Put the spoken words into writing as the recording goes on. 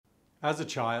As a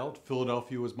child,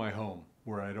 Philadelphia was my home,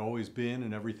 where I'd always been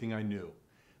and everything I knew.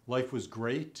 Life was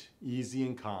great, easy,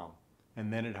 and calm.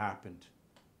 And then it happened.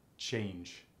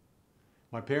 Change.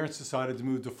 My parents decided to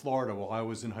move to Florida while I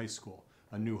was in high school.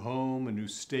 A new home, a new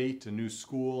state, a new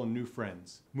school, and new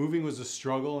friends. Moving was a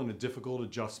struggle and a difficult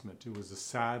adjustment. It was a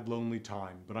sad, lonely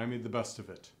time, but I made the best of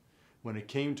it. When it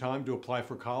came time to apply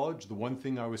for college, the one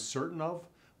thing I was certain of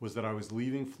was that I was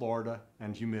leaving Florida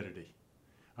and humidity.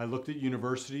 I looked at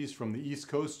universities from the East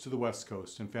Coast to the West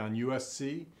Coast and found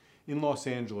USC in Los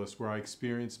Angeles, where I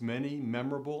experienced many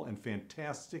memorable and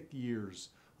fantastic years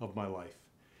of my life.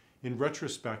 In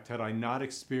retrospect, had I not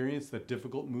experienced that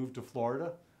difficult move to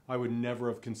Florida, I would never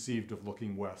have conceived of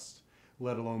looking west,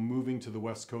 let alone moving to the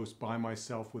West Coast by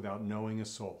myself without knowing a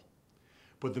soul.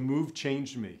 But the move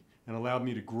changed me and allowed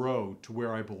me to grow to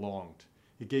where I belonged.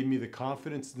 It gave me the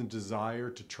confidence and the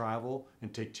desire to travel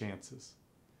and take chances.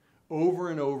 Over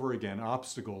and over again,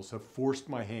 obstacles have forced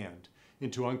my hand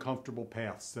into uncomfortable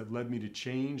paths that led me to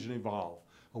change and evolve,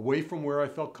 away from where I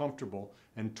felt comfortable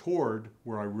and toward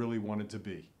where I really wanted to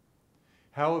be.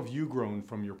 How have you grown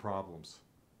from your problems?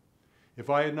 If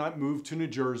I had not moved to New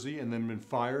Jersey and then been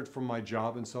fired from my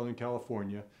job in Southern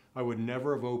California, I would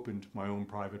never have opened my own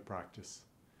private practice.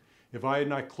 If I had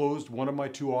not closed one of my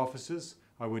 2 offices,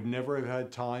 I would never have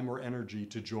had time or energy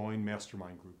to join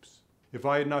mastermind groups. If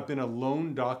I had not been a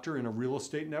lone doctor in a real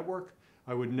estate network,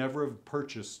 I would never have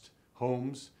purchased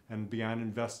homes and began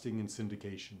investing in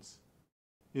syndications.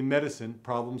 In medicine,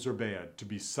 problems are bad, to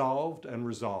be solved and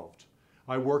resolved.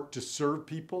 I work to serve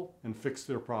people and fix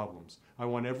their problems. I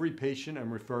want every patient and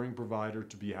referring provider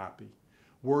to be happy.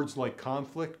 Words like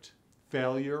conflict,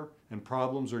 failure, and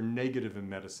problems are negative in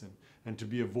medicine and to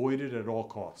be avoided at all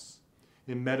costs.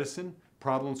 In medicine,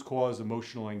 problems cause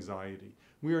emotional anxiety.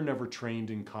 We are never trained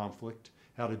in conflict,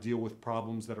 how to deal with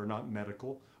problems that are not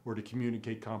medical, or to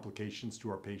communicate complications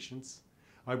to our patients.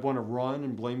 I want to run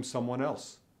and blame someone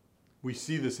else. We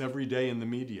see this every day in the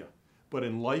media. But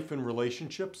in life and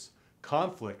relationships,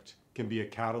 conflict can be a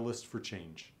catalyst for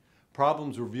change.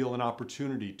 Problems reveal an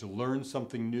opportunity to learn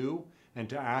something new and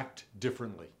to act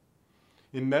differently.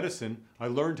 In medicine, I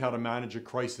learned how to manage a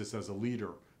crisis as a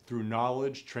leader through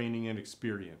knowledge, training, and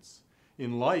experience.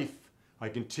 In life, I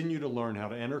continue to learn how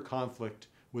to enter conflict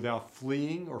without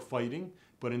fleeing or fighting,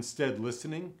 but instead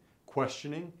listening,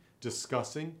 questioning,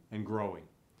 discussing, and growing.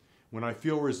 When I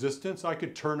feel resistance, I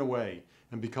could turn away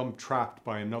and become trapped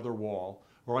by another wall,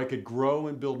 or I could grow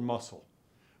and build muscle.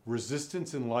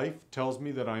 Resistance in life tells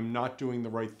me that I'm not doing the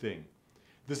right thing.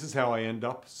 This is how I end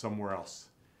up somewhere else,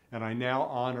 and I now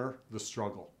honor the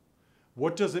struggle.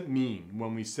 What does it mean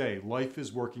when we say life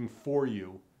is working for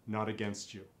you, not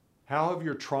against you? How have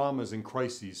your traumas and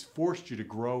crises forced you to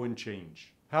grow and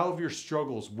change? How have your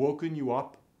struggles woken you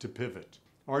up to pivot?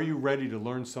 Are you ready to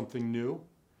learn something new?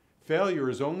 Failure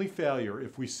is only failure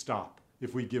if we stop,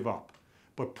 if we give up.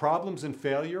 But problems and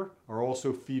failure are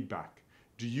also feedback.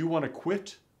 Do you want to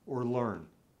quit or learn?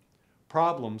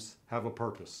 Problems have a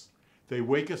purpose. They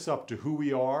wake us up to who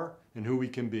we are and who we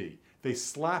can be. They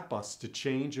slap us to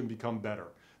change and become better.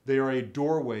 They are a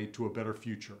doorway to a better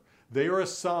future. They are a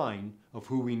sign of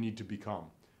who we need to become.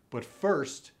 But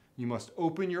first, you must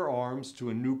open your arms to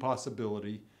a new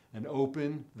possibility and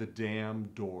open the damn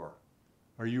door.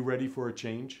 Are you ready for a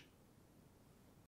change?